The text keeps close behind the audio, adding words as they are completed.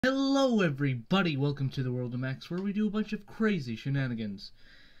Hello everybody, welcome to the world of Max, where we do a bunch of crazy shenanigans.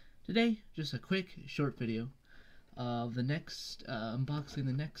 Today, just a quick, short video of the next, unboxing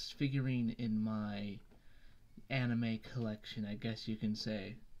the next figurine in my anime collection, I guess you can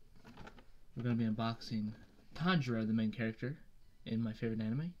say. We're going to be unboxing Tanjiro, the main character in my favorite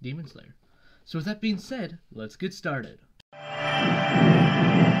anime, Demon Slayer. So with that being said, let's get started.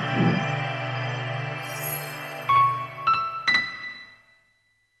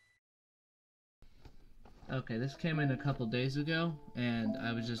 Okay, this came in a couple days ago, and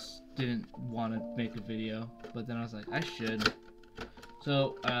I didn't want to make a video, but then I was like, I should.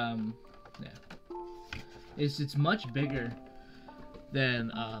 So, yeah. It's much bigger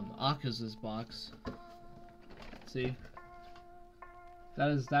than, Akaza's box. See? That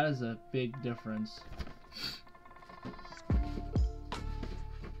is a big difference.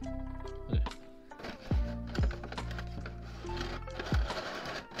 Okay.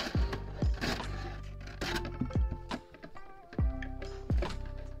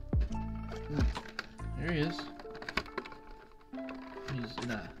 There he is. He's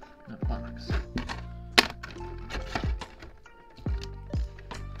in a box.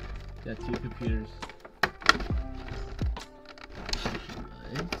 Got two computers.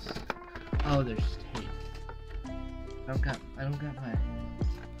 What? Oh, there's tape. I don't got my.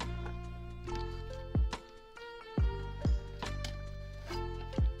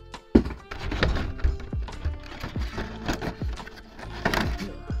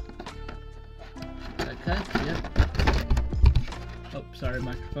 Cut? Yep. Oh, sorry,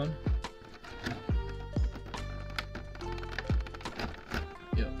 microphone.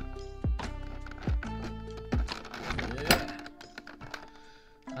 Yo. Yeah.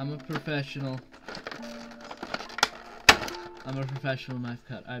 I'm a professional. I'm a professional knife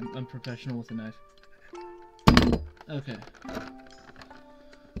cut. I'm professional with a knife. Okay.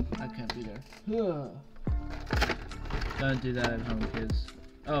 I can't be there. Don't do that at home, kids.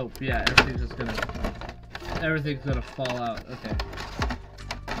 Oh, yeah, everything's gonna fall out. Okay.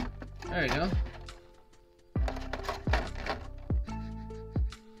 There we go.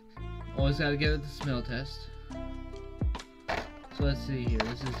 Always gotta get it the smell test. So let's see here.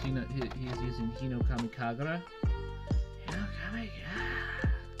 This is he's using Hinokami Kagura. Hinokami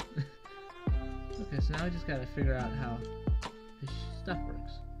Kagura. Okay, so now I just gotta figure out how his stuff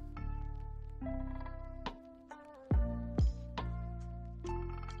works.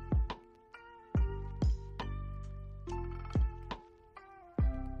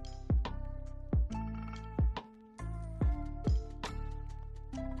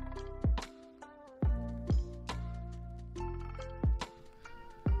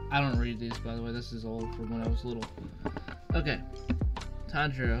 I don't read these, by the way. This is old from when I was little. Okay.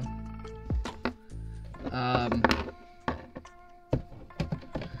 Tanjiro.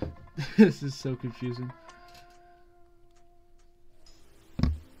 This is so confusing.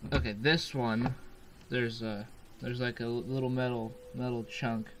 Okay, this one, there's like a little metal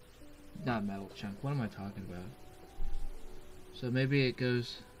chunk. Not metal chunk. What am I talking about? So maybe it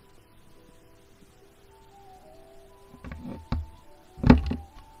goes.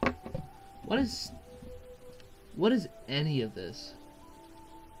 What is any of this?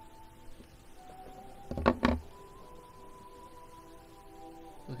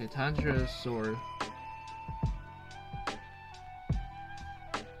 Okay, Tanjiro's sword.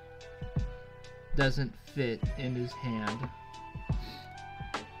 Doesn't fit in his hand.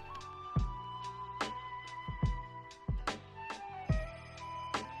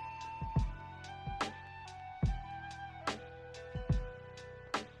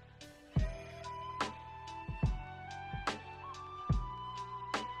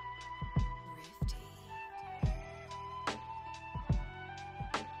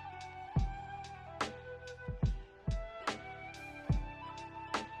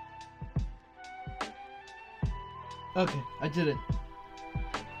 Okay, I did it.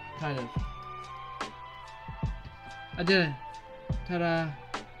 Kind of. I did it. Ta-da.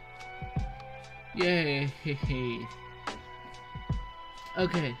 Yay.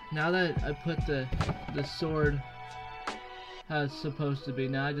 Okay, now that I put the sword how it's supposed to be,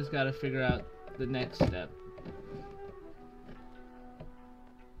 now I just gotta figure out the next step.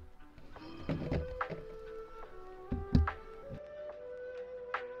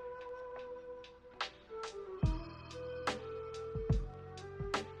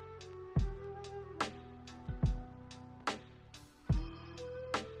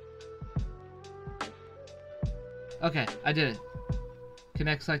 Okay, I did it.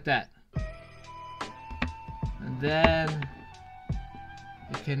 Connects like that. And then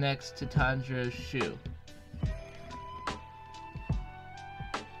it connects to Tanjiro's shoe.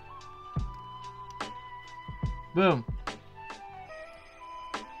 Boom.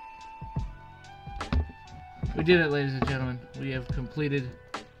 We did it, ladies and gentlemen. We have completed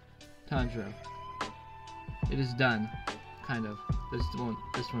Tanjiro. It is done. Kind of. This won't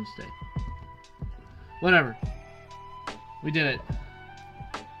stay. Whatever. We did it.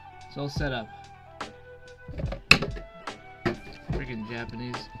 It's all set up. Freaking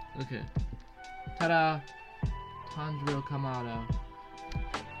Japanese. Okay. Ta-da! Tanjiro Kamado.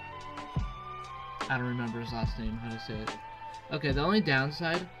 I don't remember his last name, how to say it. Okay, the only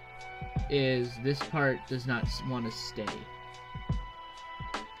downside is this part does not want to stay.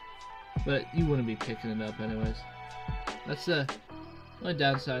 But you wouldn't be picking it up anyways. That's the only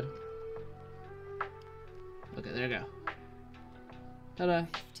downside. Okay, there you go. Ta-da!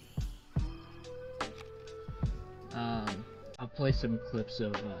 I'll play some clips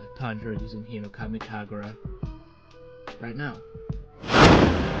of Tanjiro using Hinokami Kagura right now.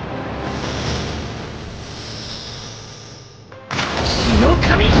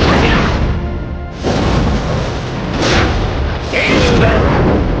 Hinokami Kagura!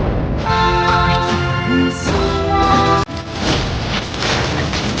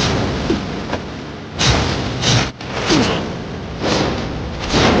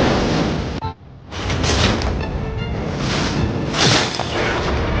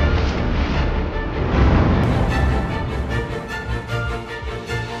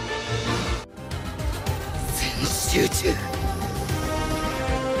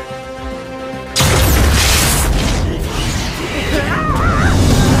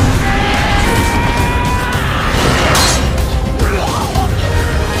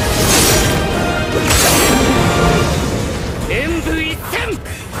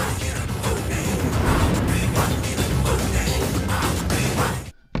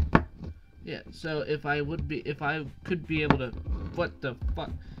 Yeah, so if I could be able to,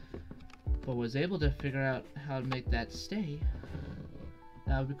 was able to figure out how to make that stay,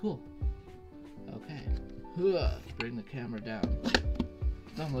 that would be cool. Okay, bring the camera down.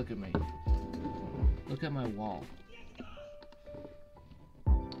 Don't look at me. Look at my wall.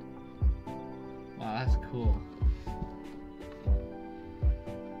 Wow, that's cool.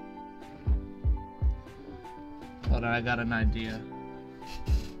 Hold on, I got an idea.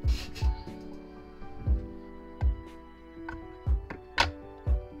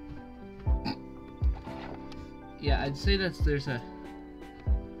 Yeah, I'd say that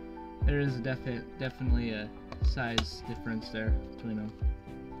there is definitely a size difference there between them.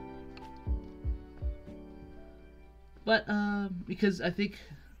 But because I think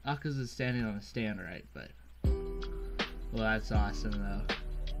Aka's is standing on a stand, right? But well, that's awesome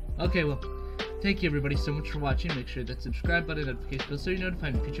though. Okay, well, thank you everybody so much for watching. Make sure that subscribe button, notification bell, so you're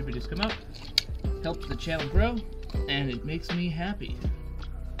notified when future videos come out. Helps the channel grow, and it makes me happy.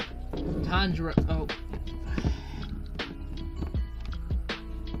 Tanjiro,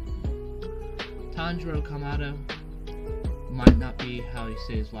 Tanjiro Kamado might not be how you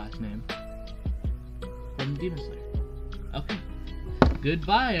say his last name. From Demon Slayer. Okay.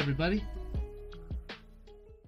 Goodbye, everybody.